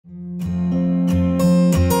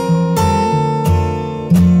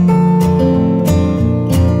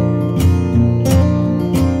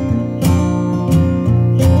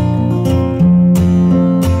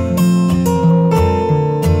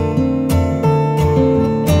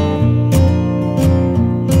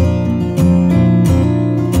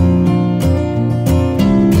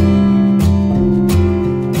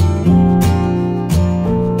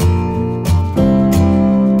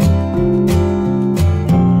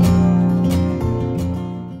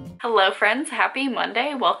Hello friends, happy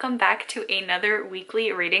Monday. Welcome back to another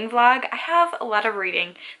weekly reading vlog. I have a lot of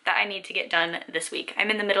reading that I need to get done this week. I'm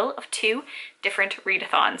in the middle of two different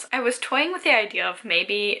readathons. I was toying with the idea of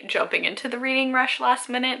maybe jumping into the reading rush last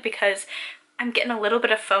minute because I'm getting a little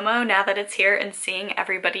bit of FOMO now that it's here and seeing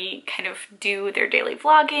everybody kind of do their daily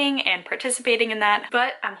vlogging and participating in that,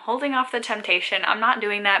 but I'm holding off the temptation. I'm not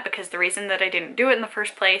doing that because the reason that I didn't do it in the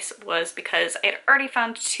first place was because I had already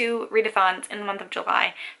found two readathons in the month of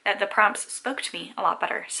July that the prompts spoke to me a lot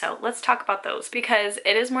better. So let's talk about those because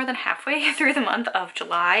it is more than halfway through the month of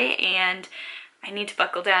July and I need to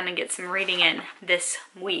buckle down and get some reading in this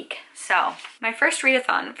week. So my first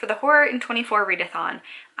readathon for the Horror in 24 readathon,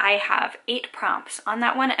 I have 8 prompts on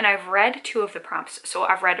that one and I've read 2 of the prompts. So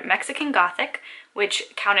I've read Mexican Gothic, which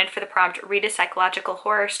counted for the prompt read a psychological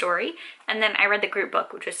horror story, and then I read the group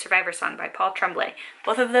book, which was Survivor Song by Paul Tremblay.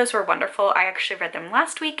 Both of those were wonderful. I actually read them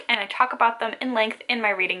last week and I talk about them in length in my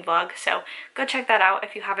reading vlog, so go check that out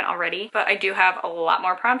if you haven't already. But I do have a lot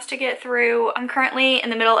more prompts to get through. I'm currently in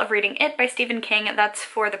the middle of reading It by Stephen King. That's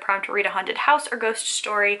for the prompt read a haunted house or ghost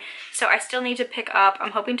story, so I still need to pick up,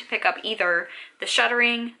 I'm hoping to pick up either The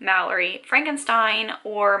Shuddering, Mallory, Frankenstein,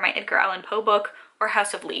 or my Edgar Allan Poe book, or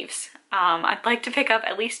House of Leaves. I'd like to pick up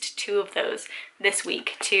at least 2 of those this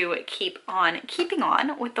week to keep on keeping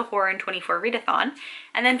on with the Horror in 24 readathon.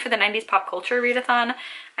 And then for the 90s pop culture readathon,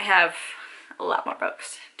 I have a lot more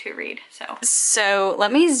books to read. So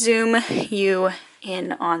let me zoom you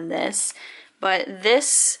in on this. But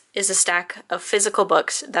this is a stack of physical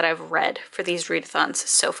books that I've read for these readathons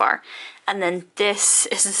so far. And then this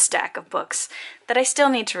is a stack of books that I still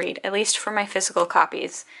need to read, at least for my physical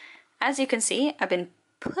copies. As you can see, I've been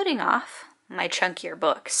putting off my chunkier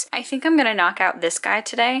books. I think I'm gonna knock out this guy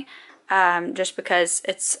today, just because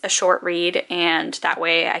it's a short read and that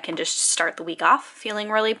way I can just start the week off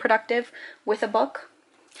feeling really productive with a book.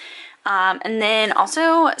 And then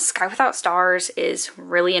also Sky Without Stars is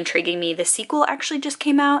really intriguing me. The sequel actually just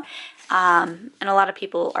came out, and a lot of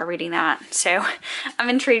people are reading that. So I'm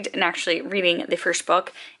intrigued in actually reading the first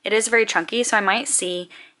book. It is very chunky, so I might see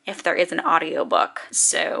if there is an audiobook,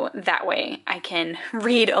 so that way I can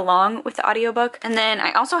read along with the audiobook. And then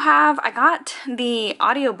I got the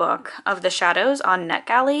audiobook of The Shadows on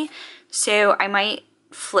NetGalley, so I might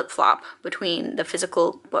flip-flop between the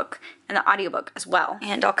physical book and the audiobook as well.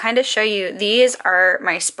 And I'll kind of show you, these are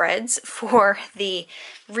my spreads for the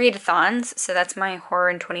readathons. So that's my Horror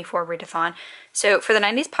in 24 readathon. So for the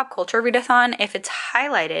 90s pop culture readathon, if it's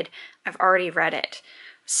highlighted, I've already read it.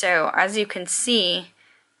 So as you can see,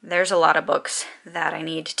 there's a lot of books that I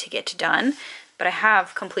need to get done, but I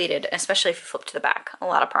have completed, especially if you flip to the back, a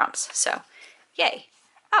lot of prompts, so yay.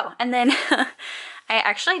 Oh, and then I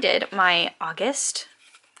actually did my August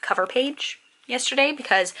cover page yesterday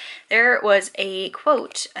because there was a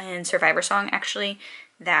quote in Survivor Song actually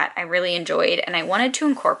that I really enjoyed and I wanted to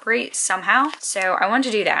incorporate somehow, so I wanted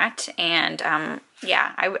to do that. And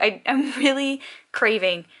yeah, I'm really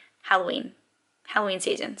craving Halloween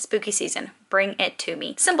season, spooky season. Bring it to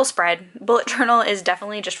me. Simple spread. Bullet journal is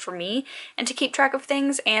definitely just for me and to keep track of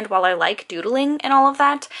things, and while I like doodling and all of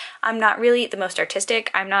that, I'm not really the most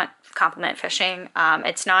artistic. I'm not compliment fishing.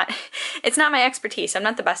 It's not my expertise. I'm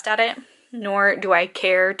not the best at it, nor do I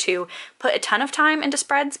care to put a ton of time into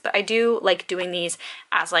spreads, but I do like doing these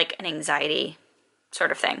as like an anxiety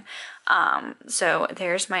sort of thing. So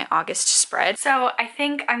there's my August spread. So I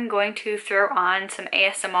think I'm going to throw on some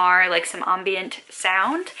ASMR, like some ambient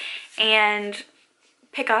sound, and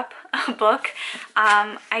pick up a book.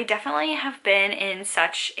 I definitely have been in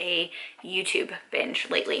such a YouTube binge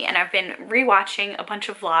lately, and I've been rewatching a bunch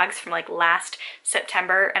of vlogs from like last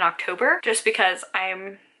September and October just because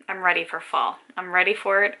I'm ready for fall. I'm ready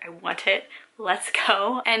for it. I want it. Let's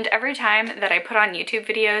go. And every time that I put on YouTube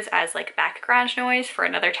videos as like background noise for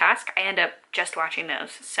another task, I end up just watching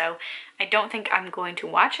those. So I don't think I'm going to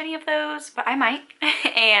watch any of those, but I might.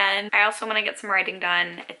 And I also want to get some writing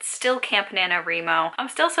done. It's still Camp NaNoWriMo. I'm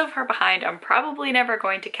still so far behind, I'm probably never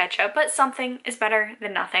going to catch up, but something is better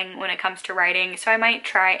than nothing when it comes to writing. So I might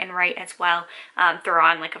try and write as well, throw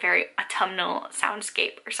on like a very autumnal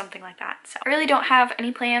soundscape or something like that. So I really don't have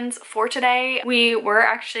any plans for today. We were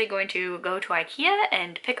actually going to go to IKEA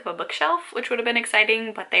and pick up a bookshelf, which would have been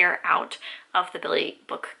exciting, but they are out of the Billy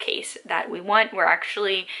bookcase that we want. We're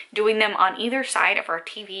actually doing them on either side of our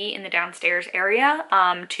TV in the downstairs area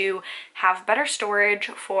to have better storage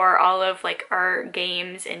for all of like our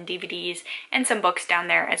games and DVDs and some books down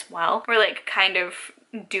there as well. We're like kind of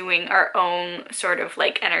doing our own sort of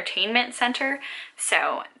like entertainment center,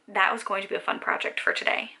 so that was going to be a fun project for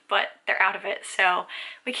today, but they're out of it, so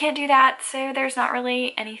we can't do that. So there's not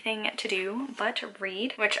really anything to do but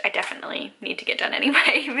read, which I definitely need to get done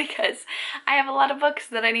anyway because I have a lot of books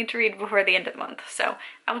that I need to read before the end of the month. So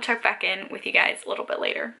I will check back in with you guys a little bit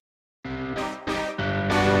later.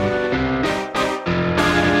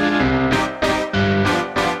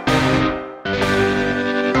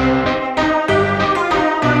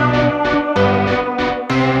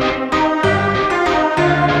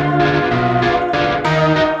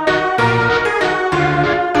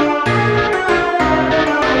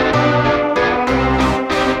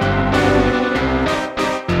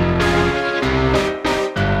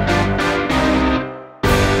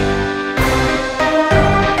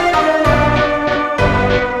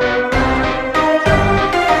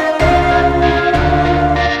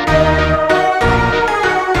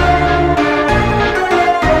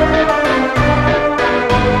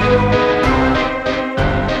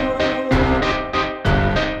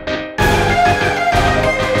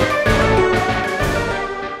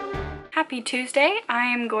 Happy Tuesday. I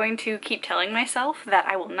am going to keep telling myself that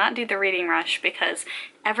I will not do the reading rush because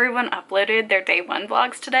everyone uploaded their day one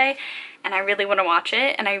vlogs today and I really want to watch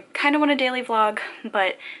it, and I kind of want a daily vlog,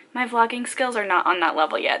 but my vlogging skills are not on that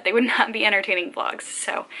level yet. They would not be entertaining vlogs,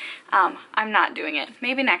 so I'm not doing it.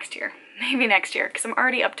 Maybe next year. Maybe next year, because I'm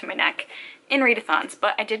already up to my neck in readathons,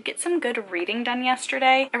 but I did get some good reading done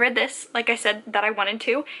yesterday. I read this, like I said, that I wanted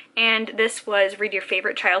to, and this was Read Your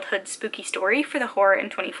Favorite Childhood Spooky Story for the Horror in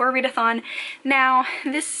 24 readathon. Now,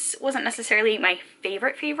 this wasn't necessarily my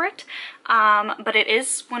favorite, but it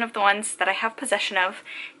is one of the ones that I have possession of,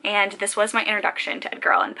 and this was my introduction to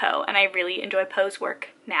Edgar Allan Poe, and I really enjoy Poe's work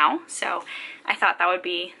now, so I thought that would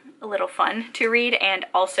be a little fun to read. And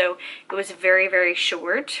also it was very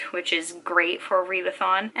short, which is great for a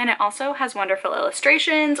readathon, and it also has wonderful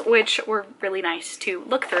illustrations which were really nice to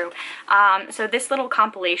look through. So this little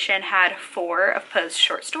compilation had 4 of Poe's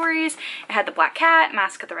short stories. It had The Black Cat,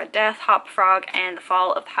 Mask of the Red Death, Hop Frog, and The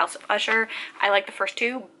Fall of the House of Usher. I like the first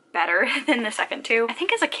 2 better than the second 2. I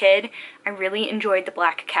think as a kid I really enjoyed The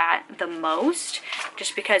Black Cat the most,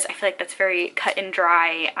 just because I feel like that's very cut and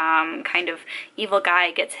dry, kind of evil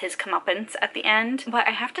guy gets his comeuppance at the end. But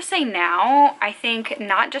I have to say now, I think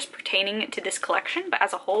not just pertaining to this collection, but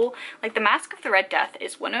as a whole, like The Mask of the Red Death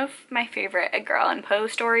is one of my favorite Edgar Allan Poe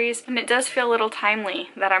stories, and it does feel a little timely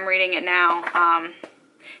that I'm reading it now,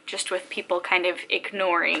 just with people kind of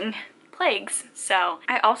ignoring plagues. So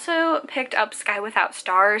I also picked up Sky Without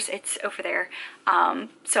Stars. It's over there,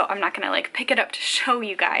 so I'm not gonna like pick it up to show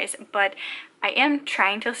you guys, but I am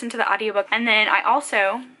trying to listen to the audiobook. And then I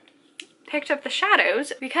also picked up The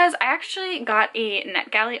Shadows because I actually got a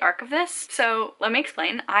NetGalley arc of this. So let me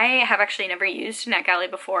explain. I have actually never used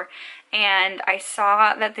NetGalley before, and I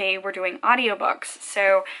saw that they were doing audiobooks,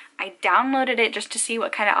 so I downloaded it just to see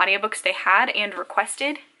what kind of audiobooks they had and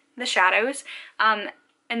requested The Shadows.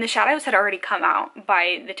 And The Shadows had already come out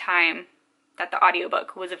by the time that the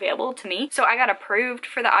audiobook was available to me. So I got approved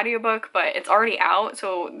for the audiobook, but it's already out,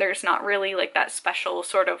 so there's not really like that special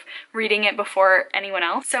sort of reading it before anyone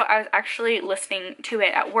else. So I was actually listening to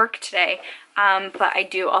it at work today, but I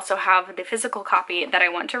do also have the physical copy that I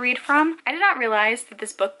want to read from. I did not realize that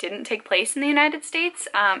this book didn't take place in the United States,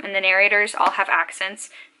 and the narrators all have accents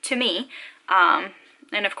to me.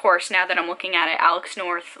 And of course, now that I'm looking at it, Alex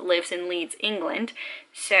North lives in Leeds, England,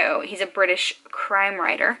 so he's a British crime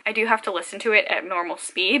writer. I do have to listen to it at normal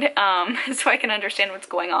speed, so I can understand what's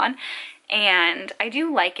going on. And I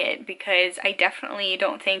do like it because I definitely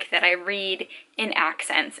don't think that I read in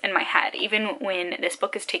accents in my head. Even when this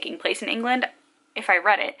book is taking place in England, if I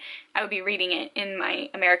read it, I would be reading it in my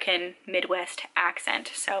American Midwest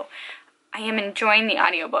accent. So I am enjoying the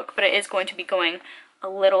audiobook, but it is going to be going a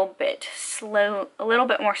little bit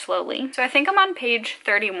more slowly. So I think I'm on page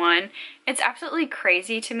 31. It's absolutely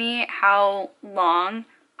crazy to me how long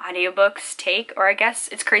audiobooks take, or I guess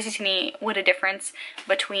it's crazy to me what a difference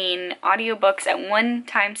between audiobooks at 1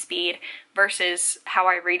 time speed versus how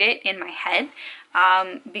I read it in my head,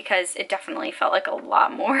 because it definitely felt like a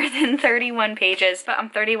lot more than 31 pages, but I'm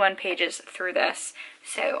 31 pages through this,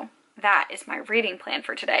 so that is my reading plan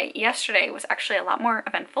for today. Yesterday was actually a lot more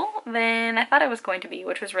eventful than I thought it was going to be,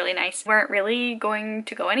 which was really nice. We weren't really going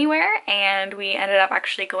to go anywhere, and we ended up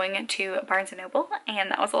actually going to Barnes & Noble, and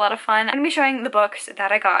that was a lot of fun. I'm going to be showing the books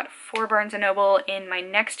that I got for Barnes & Noble in my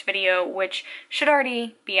next video, which should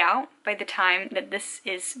already be out by the time that this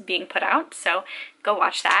is being put out, so go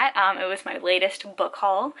watch that. It was my latest book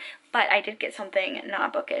haul, but I did get something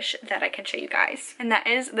not bookish that I can show you guys, and that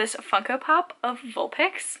is this Funko Pop of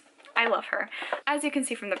Vulpix. I love her. As you can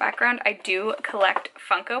see from the background, I do collect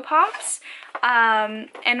Funko Pops. And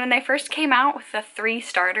when they first came out with the 3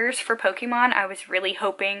 starters for Pokemon, I was really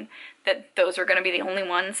hoping that those were going to be the only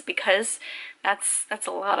ones, because that's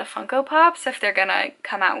a lot of Funko Pops if they're gonna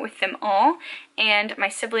come out with them all. And my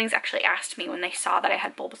siblings actually asked me when they saw that I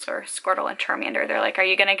had Bulbasaur, Squirtle, and Charmander, they're like, are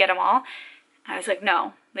you gonna get them all? I was like,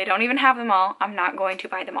 no, they don't even have them all. I'm not going to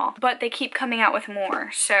buy them all. But they keep coming out with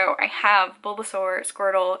more. So I have Bulbasaur,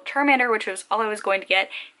 Squirtle, Charmander, which was all I was going to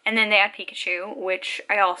get. And then they had Pikachu, which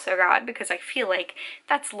I also got because I feel like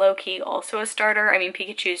that's low-key also a starter. I mean,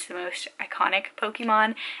 Pikachu's the most iconic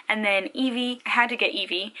Pokemon. And then Eevee, I had to get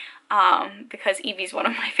Eevee because Eevee's one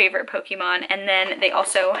of my favorite Pokemon. And then they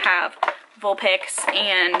also have Vulpix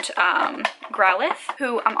and Growlithe,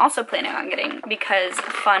 who I'm also planning on getting because,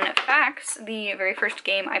 fun facts, the very first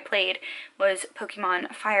game I played was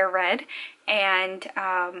Pokemon Fire Red, and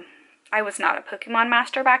I was not a Pokemon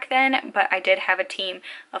master back then, but I did have a team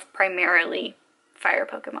of primarily fire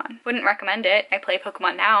Pokemon. Wouldn't recommend it. I play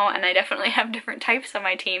Pokemon now and I definitely have different types on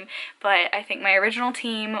my team, but I think my original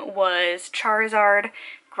team was Charizard,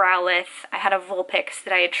 Growlithe. I had a Vulpix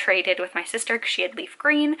that I had traded with my sister because she had leaf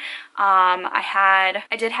green.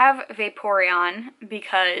 I did have Vaporeon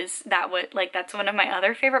because that's one of my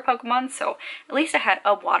other favorite Pokemon, so at least I had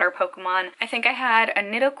a water Pokemon. I think I had a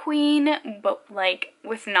Nidoqueen, but like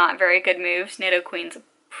with not very good moves. Nidoqueen's a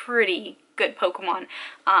pretty good Pokemon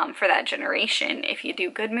for that generation if you do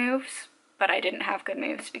good moves, but I didn't have good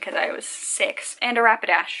moves because I was 6. And a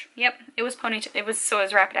Rapidash. Yep, it was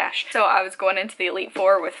Rapidash. So I was going into the Elite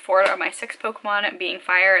Four with 4 of my 6 Pokemon being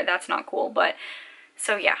fire. That's not cool, but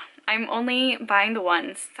so yeah. I'm only buying the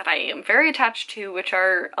ones that I am very attached to, which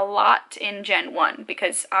are a lot in Gen 1,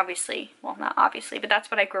 because obviously, well, not obviously, but that's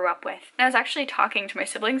what I grew up with. And I was actually talking to my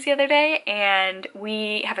siblings the other day, and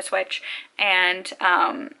we have a Switch, and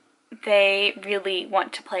they really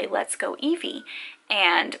want to play Let's Go Eevee.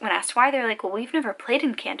 And when asked why, they're like, well, we've never played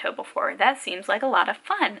in Kanto before. That seems like a lot of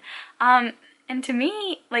fun. And to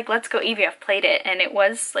me, like, Let's Go Eevee, I've played it, and it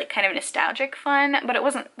was, like, kind of nostalgic fun, but it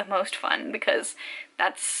wasn't the most fun because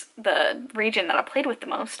that's the region that I played with the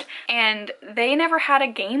most. And they never had a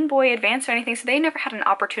Game Boy Advance or anything, so they never had an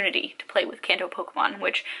opportunity to play with Kanto Pokemon,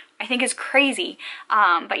 which I think is crazy.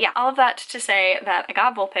 But yeah, all of that to say that I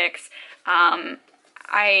got Vulpix.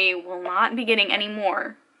 I will not be getting any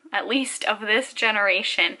more, at least of this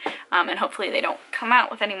generation, and hopefully they don't come out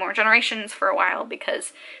with any more generations for a while,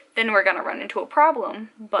 because then we're gonna run into a problem.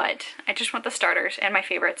 But I just want the starters and my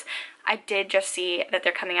favorites. I did just see that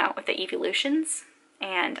they're coming out with the Evolutions,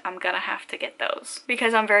 and I'm gonna have to get those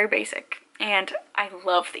because I'm very basic and I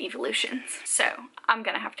love the Evolutions, so I'm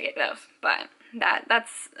gonna have to get those. But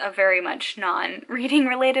that's a very much non-reading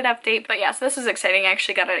related update. But yeah, so this is exciting. I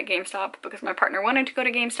actually got it at GameStop because my partner wanted to go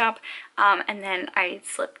to GameStop, and then I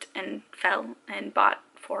slipped and fell and bought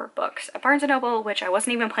 4 books at Barnes & Noble, which I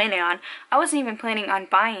wasn't even planning on. I wasn't even planning on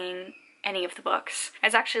buying any of the books. I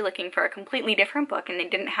was actually looking for a completely different book and they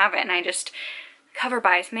didn't have it, and I just, cover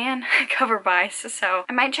buys, man. Cover buys. So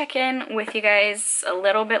I might check in with you guys a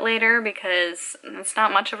little bit later because it's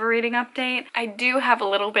not much of a reading update. I do have a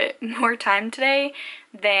little bit more time today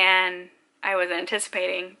than I was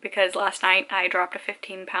anticipating because last night I dropped a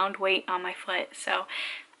 15-pound weight on my foot, so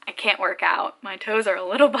I can't work out. My toes are a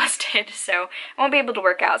little busted, so I won't be able to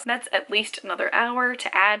work out. So that's at least another hour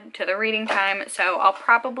to add to the reading time, so I'll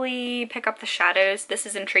probably pick up The Shadows. This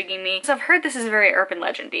is intriguing me. So I've heard this is very urban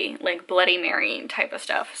legendy, like Bloody Mary type of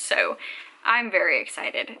stuff, so I'm very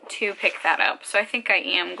excited to pick that up. So I think I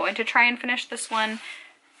am going to try and finish this one.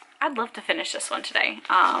 I'd love to finish this one today.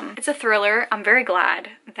 It's a thriller. I'm very glad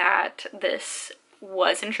that this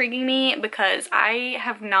was intriguing me because I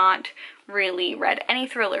have not really read any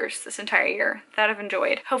thrillers this entire year that I've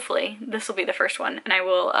enjoyed. Hopefully this will be the first one, and I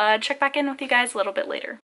will check back in with you guys a little bit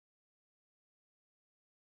later.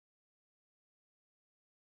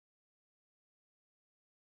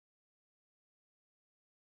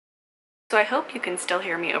 So I hope you can still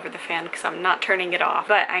hear me over the fan because I'm not turning it off.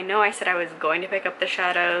 But I know I said I was going to pick up The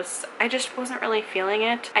Shadows. I just wasn't really feeling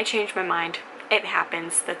it. I changed my mind. It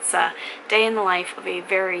happens. That's a day in the life of a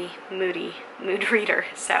very mood reader.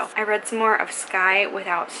 So I read some more of Sky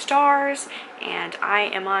Without Stars, and I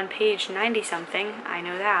am on page 90 something. I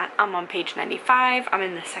know that. I'm on page 95. I'm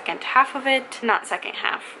in the second half of it. Not second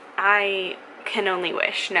half. I can only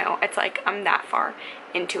wish. No, it's like I'm that far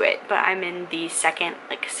into it, but I'm in the second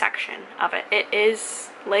section of it. It is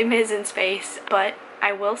Les Mis in space, but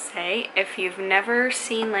I will say, if you've never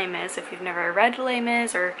seen Les Mis, if you've never read Les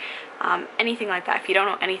Mis or anything like that, if you don't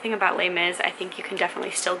know anything about Les Mis, I think you can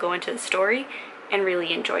definitely still go into the story and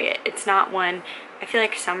really enjoy it. It's not one, I feel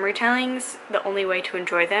like some retellings, the only way to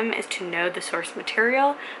enjoy them is to know the source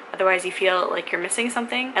material, otherwise you feel like you're missing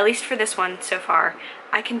something. At least for this one so far,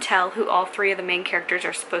 I can tell who all three of the main characters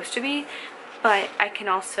are supposed to be, but I can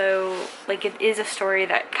also, like, it is a story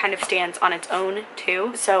that kind of stands on its own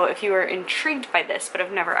too. So if you are intrigued by this but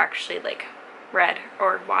have never actually like read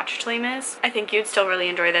or watched Les Mis, I think you'd still really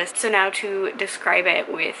enjoy this. So now to describe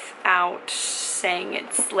it without saying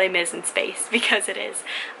it's Les Mis in space, because it is,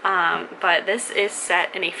 but this is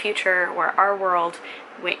set in a future where our world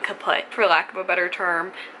went kaput, for lack of a better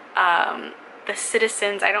term. The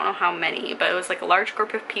citizens, I don't know how many, but it was like a large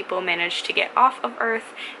group of people managed to get off of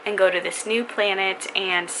Earth and go to this new planet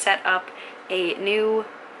and set up a new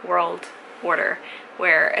world order,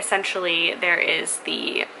 where essentially there is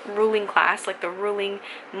the ruling class, like the ruling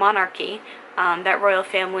monarchy. That royal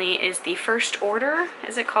family is the First Order.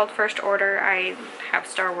 Is it called First Order? I have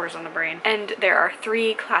Star Wars on the brain. And there are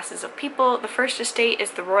three classes of people. The first estate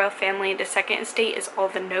is the royal family, the second estate is all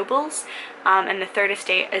the nobles, and the third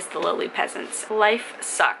estate is the lowly peasants. Life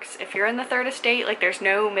sucks. If you're in the third estate, like, there's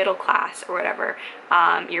no middle class or whatever.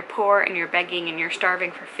 You're poor and you're begging and you're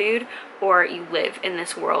starving for food, or you live in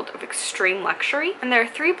this world of extreme luxury. And there are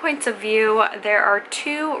 3 points of view. There are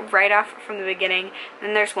 2 right off from the beginning,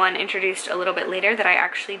 and there's one introduced a little bit later that I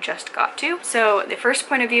actually just got to. So the first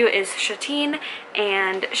point of view is Shatine,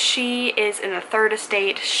 and she is in the third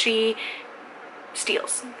estate. She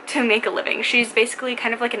steals to make a living. She's basically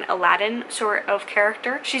kind of like an Aladdin sort of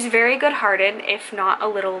character. She's very good-hearted, if not a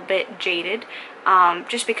little bit jaded,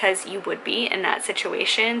 just because you would be in that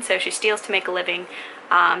situation. So she steals to make a living,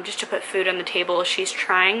 just to put food on the table. She's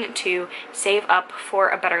trying to save up for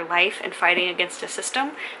a better life and fighting against a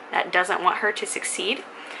system that doesn't want her to succeed.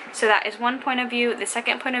 So that is one point of view. The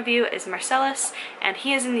second point of view is Marcellus, and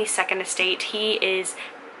he is in the second estate. He is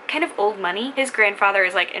kind of old money. His grandfather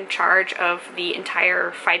is like in charge of the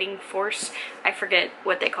entire fighting force. I forget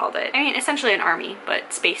what they called it. I mean, essentially an army,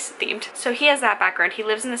 but space themed. So he has that background. He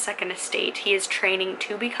lives in the second estate. He is training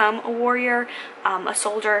to become a warrior, a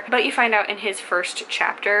soldier. But you find out in his first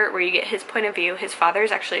chapter, where you get his point of view, his father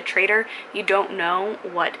is actually a traitor. You don't know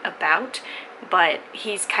what about, but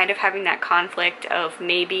he's kind of having that conflict of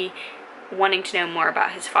maybe wanting to know more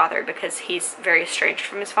about his father, because he's very estranged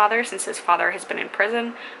from his father since his father has been in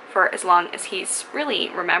prison for as long as he's really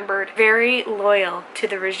remembered. Very loyal to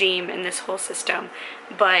the regime in this whole system,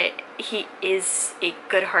 but he is a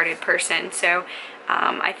good-hearted person. So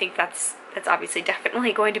I think that's obviously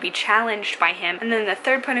definitely going to be challenged by him. And then the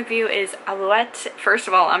third point of view is Alouette. First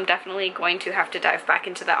of all, I'm definitely going to have to dive back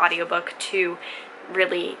into the audiobook to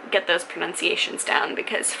really get those pronunciations down,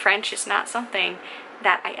 because French is not something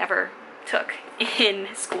that I ever took in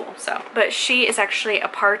school. So, but she is actually a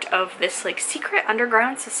part of this like secret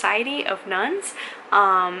underground society of nuns,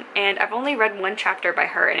 and I've only read one chapter by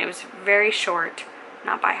her, and it was very short.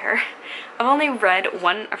 Not by her. I've only read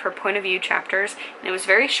one of her point of view chapters, and it was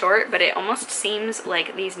very short, but it almost seems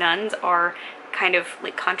like these nuns are kind of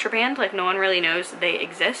like contraband, like no one really knows they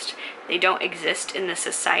exist. They don't exist in the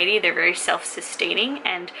society. They're very self-sustaining,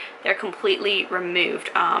 and they're completely removed.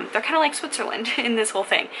 They're kind of like Switzerland in this whole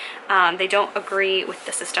thing. They don't agree with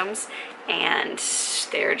the systems, and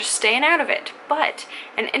they're just staying out of it. But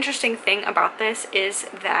an interesting thing about this is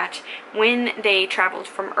that when they traveled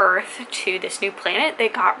from Earth to this new planet, they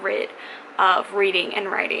got rid of reading and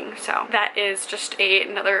writing. So that is just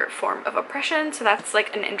another form of oppression. So that's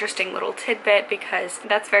like an interesting little tidbit, because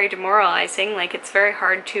that's very demoralizing. Like, it's very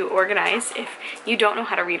hard to organize if you don't know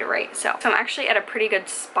how to read or write. So I'm actually at a pretty good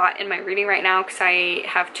spot in my reading right now, because I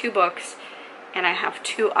have 2 books and I have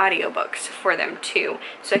 2 audiobooks for them too.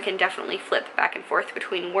 So I can definitely flip back and forth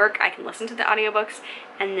between work. I can listen to the audiobooks,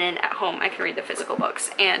 and then at home I can read the physical books.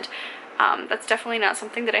 And that's definitely not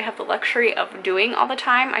something that I have the luxury of doing all the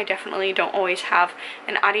time. I definitely don't always have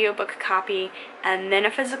an audiobook copy and then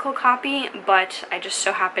a physical copy, but I just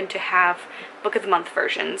so happen to have book of the month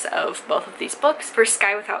versions of both of these books. For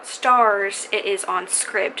Sky Without Stars, it is on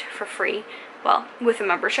Scribd for free, well, with a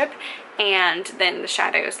membership. And then The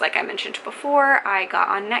Shadows, like I mentioned before, I got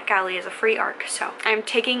on NetGalley as a free ARC. So I'm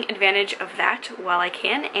taking advantage of that while I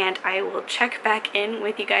can, and I will check back in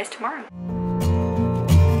with you guys tomorrow.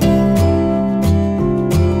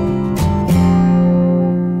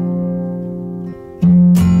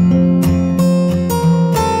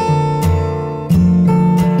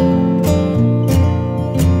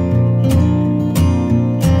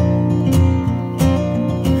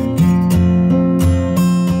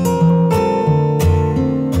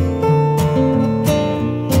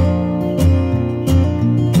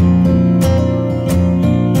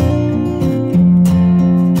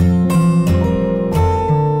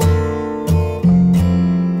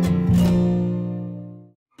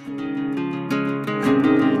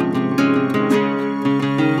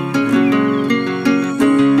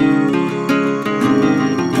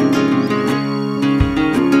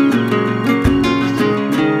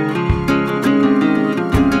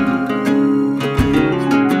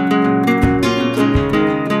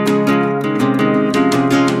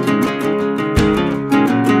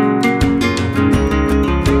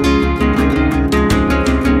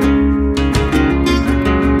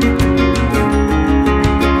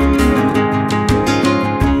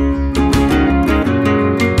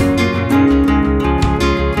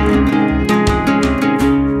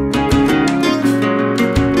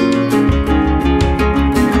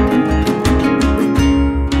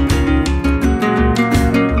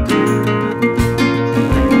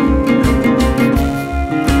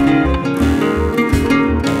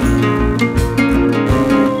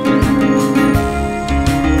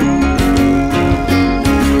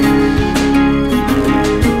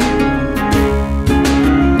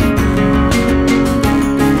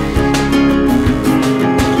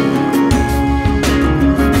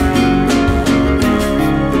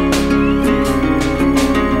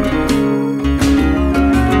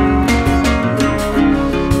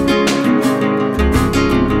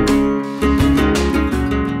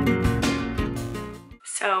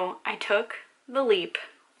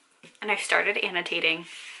 started annotating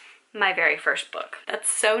my very first book. That's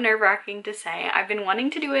so nerve-wracking to say. I've been wanting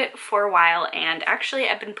to do it for a while, and actually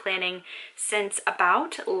I've been planning since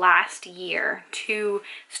about last year to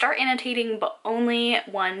start annotating, but only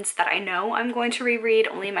ones that I know I'm going to reread,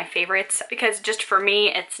 only my favorites, because just for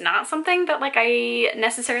me, it's not something that like I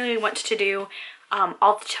necessarily want to do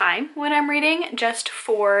all the time when I'm reading, just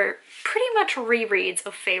for pretty much rereads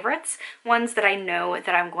of favorites, ones that I know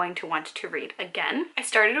that I'm going to want to read again. I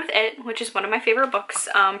started with It, which is one of my favorite books.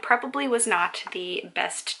 Probably was not the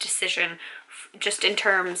best decision just in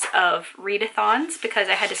terms of readathons, because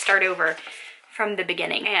I had to start over from the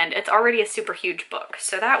beginning, and it's already a super huge book,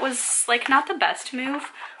 so that was like not the best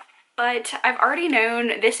move. But I've already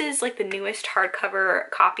known, this is like the newest hardcover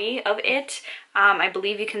copy of It. I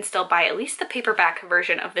believe you can still buy at least the paperback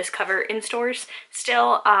version of this cover in stores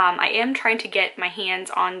still. I am trying to get my hands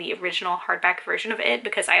on the original hardback version of It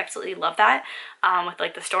because I absolutely love that, with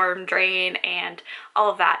like the storm drain and all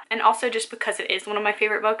of that. And also just because it is one of my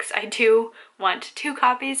favorite books, I do want 2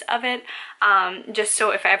 copies of it, just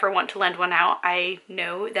so if I ever want to lend one out, I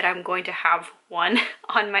know that I'm going to have one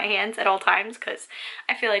on my hands at all times, because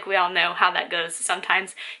I feel like we all know how that goes.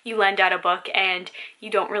 Sometimes you lend out a book and you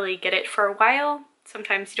don't really get it for a while.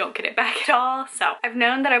 Sometimes you don't get it back at all. So I've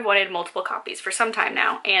known that I've wanted multiple copies for some time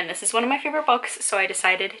now, and this is one of my favorite books, so I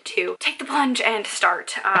decided to take the plunge and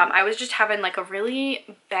start. I was just having like a really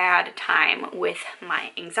bad time with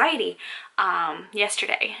my anxiety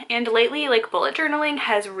yesterday, and lately like bullet journaling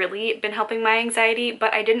has really been helping my anxiety,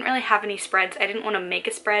 but I didn't really have any spreads. I didn't want to make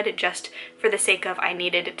a spread just for the sake of I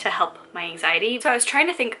needed to help my anxiety. So I was trying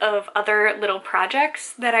to think of other little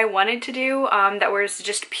projects that I wanted to do that was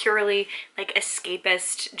just purely like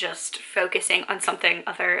escapist, just focusing on something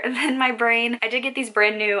other than my brain. I did get these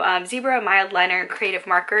brand new Zebra mild liner creative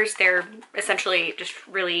markers. They're essentially just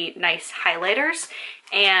really nice highlighters,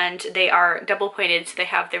 and they are double pointed, so they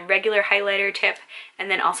have the regular highlighter tip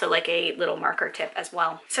and then also like a little marker tip as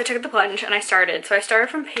well. So I took the plunge and I started. So I started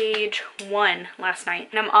from page 1 last night,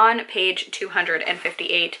 and I'm on page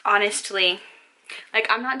 258. Honestly, like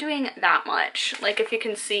I'm not doing that much. Like if you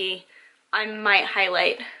can see, I might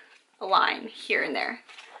highlight a line here and there.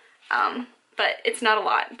 But it's not a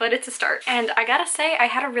lot, but it's a start. And I gotta say, I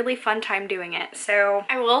had a really fun time doing it. So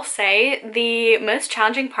I will say the most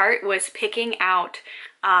challenging part was picking out,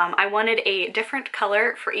 I wanted a different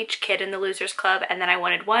color for each kid in the Losers Club, and then I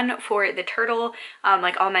wanted one for the turtle,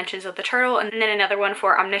 like all mentions of the turtle, and then another one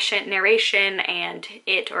for omniscient narration and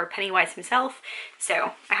It or Pennywise himself.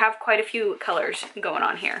 So I have quite a few colors going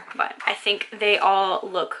on here, but I think they all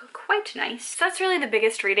look quite nice. So that's really the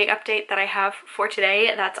biggest reading update that I have for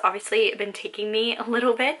today. That's obviously been taking me a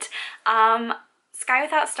little bit. Sky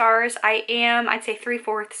Without Stars, I'd say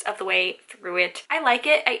 3/4 of the way through it. I like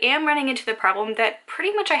it. I am running into the problem that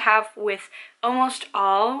pretty much I have with almost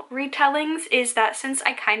all retellings, is that since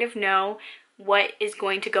I kind of know what is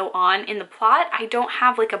going to go on in the plot, I don't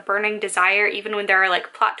have like a burning desire, even when there are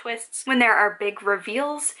like plot twists. When there are big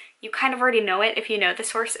reveals, you kind of already know it if you know the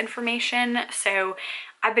source information. So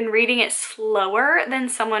I've been reading it slower than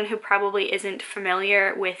someone who probably isn't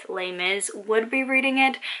familiar with Les Mis would be reading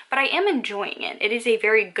it, but I am enjoying it. It is a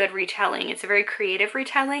very good retelling. It's a very creative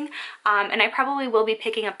retelling, and I probably will be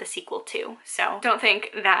picking up the sequel too. So don't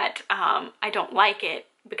think that I don't like it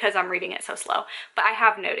because I'm reading it so slow, but I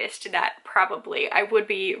have noticed that probably I would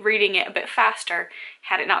be reading it a bit faster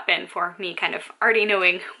had it not been for me kind of already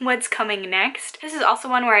knowing what's coming next. This is also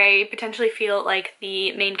one where I potentially feel like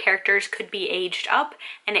the main characters could be aged up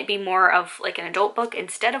and it be more of like an adult book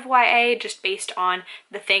instead of YA, just based on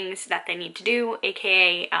the things that they need to do,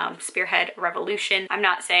 aka spearhead a revolution. I'm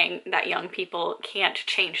not saying that young people can't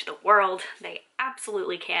change the world. They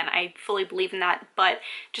absolutely can. I fully believe in that, but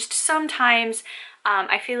just sometimes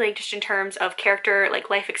I feel like just in terms of character, like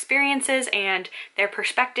life experiences and their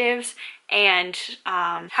perspectives and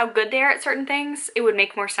how good they are at certain things, it would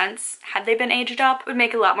make more sense had they been aged up. It would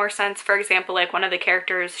make a lot more sense. For example, like one of the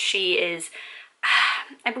characters, she is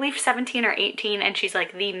I believe 17 or 18, and she's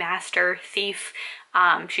like the master thief.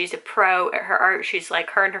 She's a pro at her art. She's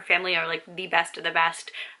like, her and her family are like the best of the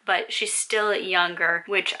best, but she's still younger,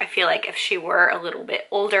 which I feel like if she were a little bit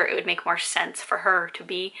older, it would make more sense for her to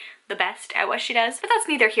be the best at what she does, but that's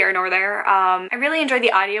neither here nor there. I really enjoyed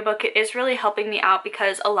the audiobook. It is really helping me out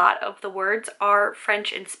because a lot of the words are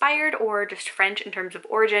French inspired or just French in terms of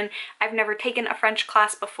origin. I've never taken a French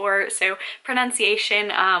class before, so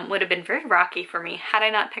pronunciation would have been very rocky for me had I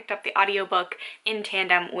not picked up the audiobook in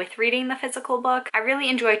tandem with reading the physical book. I really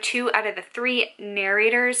enjoy 2 out of the 3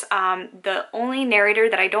 narrators. The only narrator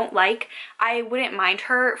that I don't like, I wouldn't mind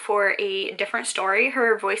her for a different story.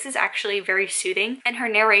 Her voice is actually very soothing and her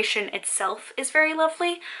narration narration itself is very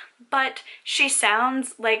lovely, but she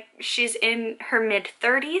sounds like she's in her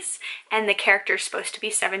mid-30s and the character's supposed to be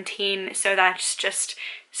 17, so that's just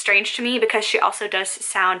strange to me because she also does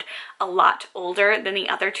sound a lot older than the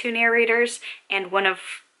other two narrators, and one of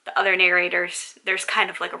the other narrators, there's kind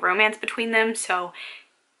of like a romance between them, so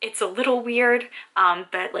it's a little weird,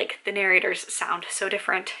 but like the narrators sound so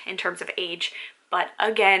different in terms of age. But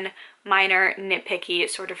again, minor nitpicky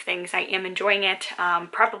sort of things. I am enjoying it.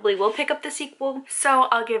 Probably will pick up the sequel, so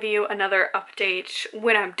I'll give you another update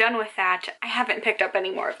when I'm done with that. I haven't picked up any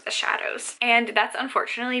more of the Shadows, and that's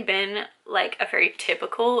unfortunately been like a very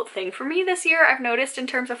typical thing for me this year. I've noticed in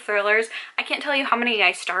terms of thrillers, I can't tell you how many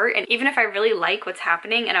I start, and even if I really like what's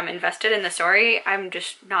happening and I'm invested in the story, I'm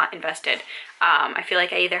just not invested. I feel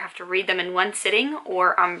like I either have to read them in one sitting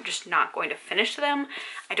or I'm just not going to finish them.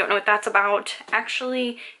 I don't know what that's about.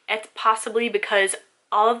 Actually, it's possibly because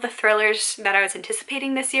all of the thrillers that I was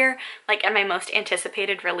anticipating this year, like in my most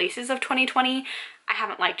anticipated releases of 2020, I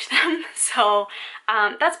haven't liked them. So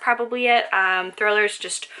that's probably it. Thrillers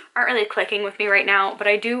just aren't really clicking with me right now, but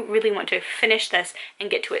I do really want to finish this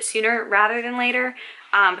and get to it sooner rather than later,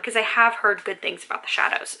 because I have heard good things about the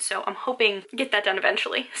Shadows. So I'm hoping to get that done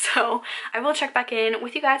eventually. So I will check back in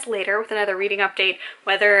with you guys later with another reading update,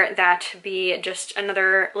 whether that be just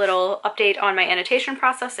another little update on my annotation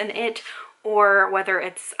process and it, or whether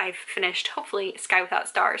it's I've finished, hopefully, Sky Without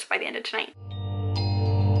Stars by the end of tonight.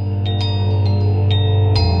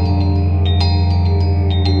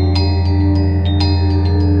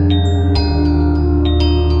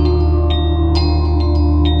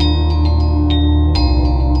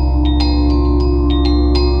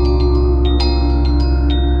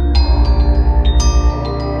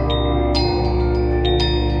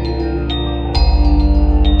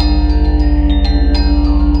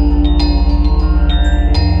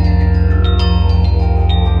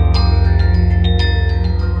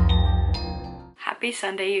 Happy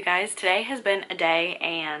Sunday, you guys. Today has been a day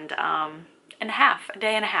and a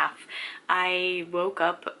half. I woke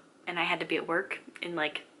up and I had to be at work in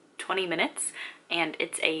like 20 minutes, and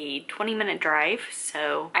it's a 20-minute drive,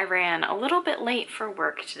 so I ran a little bit late for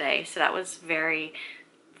work today, so that was very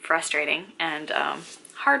frustrating and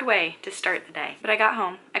hard way to start the day. But I got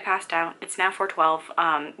home, I passed out. It's now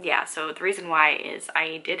 4:12. Yeah, so the reason why is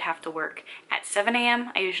I did have to work at 7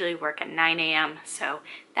 a.m. I usually work at 9 a.m. So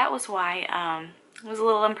that was why I was a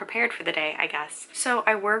little unprepared for the day, I guess. So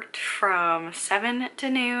I worked from 7 to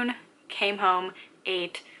noon, came home,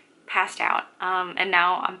 ate, passed out, and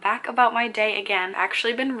now I'm back about my day again. I've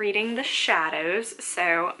actually been reading The Shadows,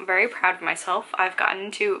 so I'm very proud of myself. I've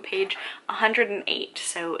gotten to page 108,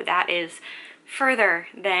 so that is further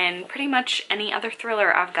than pretty much any other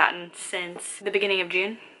thriller I've gotten since the beginning of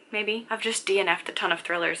June, maybe. I've just DNF'd a ton of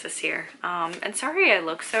thrillers this year. And sorry I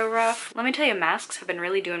look so rough. Let me tell you, masks have been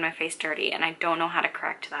really doing my face dirty, and I don't know how to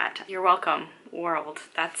correct that. You're welcome, world.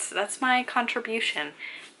 That's my contribution,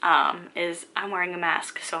 is I'm wearing a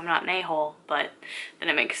mask so I'm not an a-hole, but then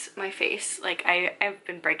it makes my face, like I've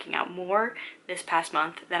been breaking out more this past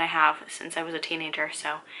month than I have since I was a teenager,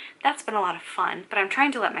 so that's been a lot of fun, but I'm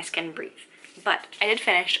trying to let my skin breathe. But I did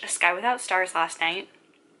finish A Sky Without Stars last night.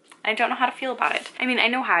 I don't know how to feel about it. I mean, I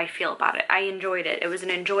know how I feel about it. I enjoyed it. It was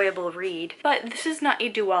an enjoyable read. But this is not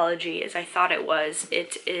a duology as I thought it was.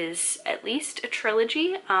 It is at least a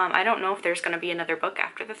trilogy. I don't know if there's going to be another book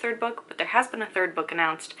after the third book, but there has been a third book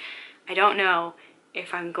announced. I don't know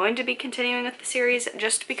if I'm going to be continuing with the series,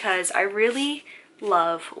 just because I really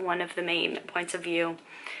love one of the main points of view.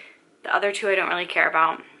 The other two I don't really care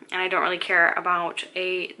about. And I don't really care about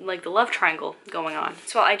the love triangle going on.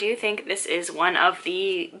 So I do think this is one of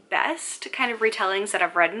the best kind of retellings that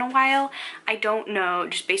I've read in a while. I don't know,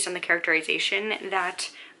 just based on the characterization,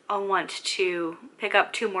 that I'll want to pick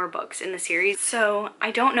up 2 more books in the series. So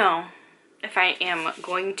I don't know if I am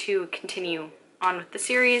going to continue on with the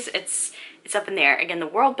series. It's up in the air. Again, the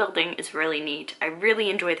world building is really neat. I really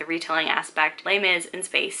enjoy the retelling aspect. Les Mis in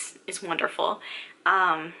space is wonderful.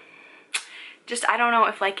 Just, I don't know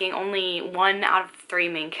if liking only 1 out of 3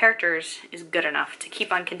 main characters is good enough to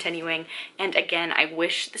keep on continuing. And again, I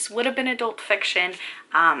wish this would have been adult fiction.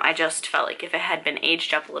 I just felt like if it had been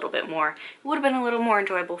aged up a little bit more, it would have been a little more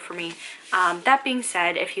enjoyable for me. That being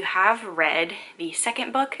said, if you have read the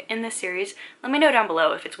second book in this series, let me know down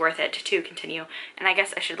below if it's worth it to continue. And I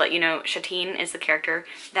guess I should let you know, Satine is the character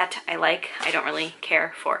that I like. I don't really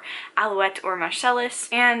care for Alouette or Marcellus.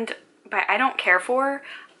 And by I don't care for,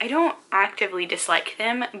 I don't actively dislike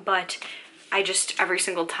them, but I just, every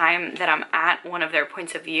single time that I'm at one of their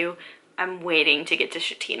points of view, I'm waiting to get to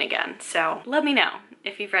Shatine again. So let me know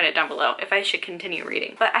if you've read it down below, if I should continue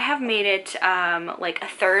reading. But I have made it like a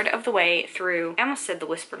third of the way through. I almost said The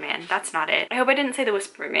Whisper Man. That's not it. I hope I didn't say The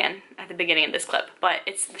Whisper Man at the beginning of this clip, but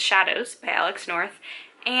it's The Shadows by Alex North.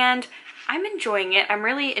 And I'm enjoying it. I'm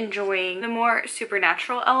really enjoying the more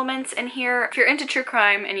supernatural elements in here. If you're into true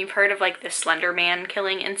crime and you've heard of like the Slender Man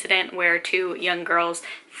killing incident where two young girls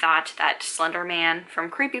thought that Slender Man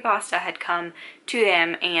from Creepypasta had come to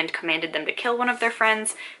them and commanded them to kill one of their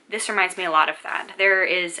friends, this reminds me a lot of that. There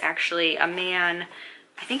is actually a man,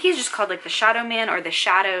 I think he's just called like the Shadow Man or the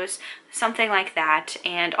Shadows, something like that,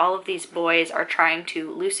 and all of these boys are trying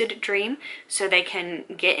to lucid dream so they can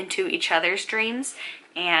get into each other's dreams.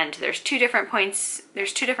 And there's two different points,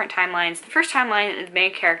 there's two different timelines. The first timeline, the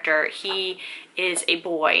main character, he is a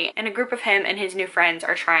boy, and a group of him and his new friends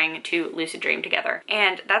are trying to lucid dream together.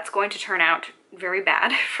 And that's going to turn out very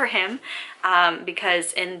bad for him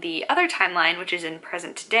because in the other timeline, which is in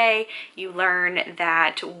present day, you learn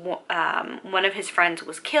that one of his friends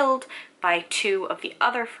was killed by two of the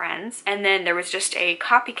other friends, and then there was just a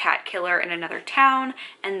copycat killer in another town,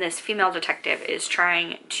 and this female detective is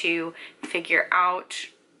trying to figure out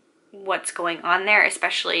what's going on there,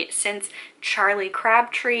 especially since Charlie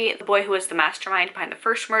Crabtree, the boy who was the mastermind behind the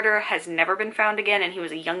first murder, has never been found again, and he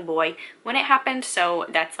was a young boy when it happened, so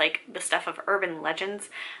that's like the stuff of urban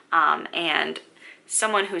legends. And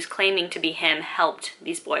someone who's claiming to be him helped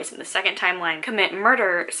these boys in the second timeline commit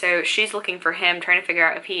murder, so she's looking for him, trying to figure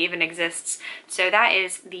out if he even exists. So that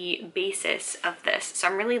is the basis of this. So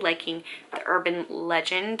I'm really liking the urban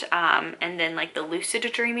legend and then like the lucid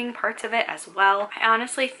dreaming parts of it as well. I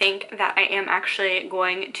honestly think that I am actually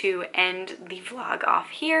going to end the vlog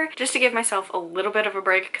off here just to give myself a little bit of a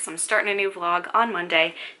break because I'm starting a new vlog on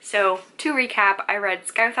Monday. So to recap, I read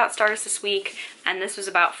Sky Without Stars this week, and this was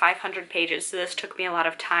about 500 pages, so this took me a lot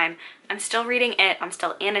of time. I'm still reading it, I'm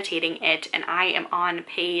still annotating it, and I am on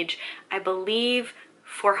page, I believe,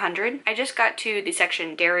 400. I just got to the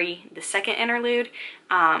section Dairy, the second interlude,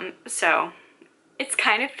 so it's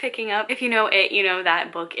kind of picking up. If you know it, you know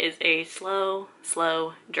that book is a slow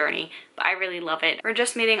journey, but I really love it. We're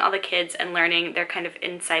just meeting all the kids and learning their kind of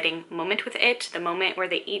inciting moment with it, the moment where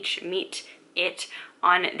they each meet it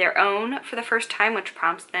on their own for the first time, which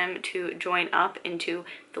prompts them to join up into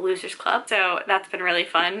the Losers Club. So that's been really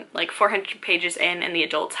fun. Like 400 pages in and the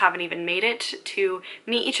adults haven't even made it to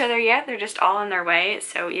meet each other yet. They're just all on their way.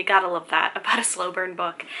 So you gotta love that about a slow burn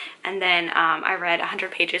book. And then I read 100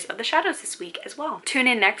 pages of The Shadows this week as well. Tune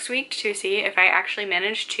in next week to see if I actually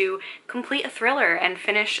manage to complete a thriller and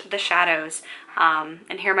finish The Shadows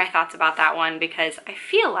and hear my thoughts about that one, because I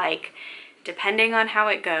feel like depending on how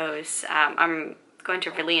it goes, I'm going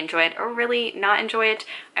to really enjoy it or really not enjoy it.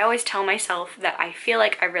 I always tell myself that I feel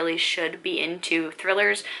like I really should be into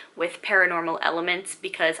thrillers with paranormal elements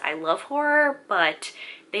because I love horror, but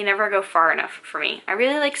they never go far enough for me. I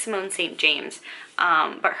really like Simone St. James,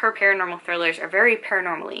 but her paranormal thrillers are very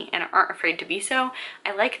paranormally and aren't afraid to be so.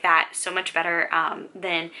 I like that so much better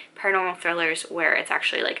than paranormal thrillers where it's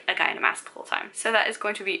actually like a guy in a mask the whole time. So that is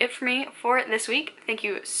going to be it for me for this week. Thank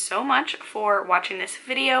you so much for watching this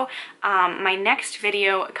video. My next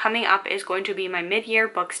video coming up is going to be my mid-year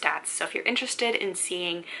book stats. So if you're interested in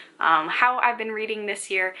seeing how I've been reading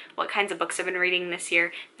this year, what kinds of books I've been reading this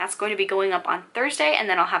year, that's going to be going up on Thursday, and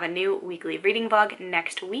then I'll have a new weekly reading vlog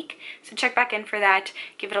next week. So check back in for that.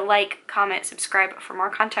 Give it a like, comment, subscribe for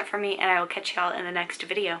more content from me, and I will catch y'all in the next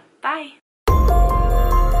video. Bye!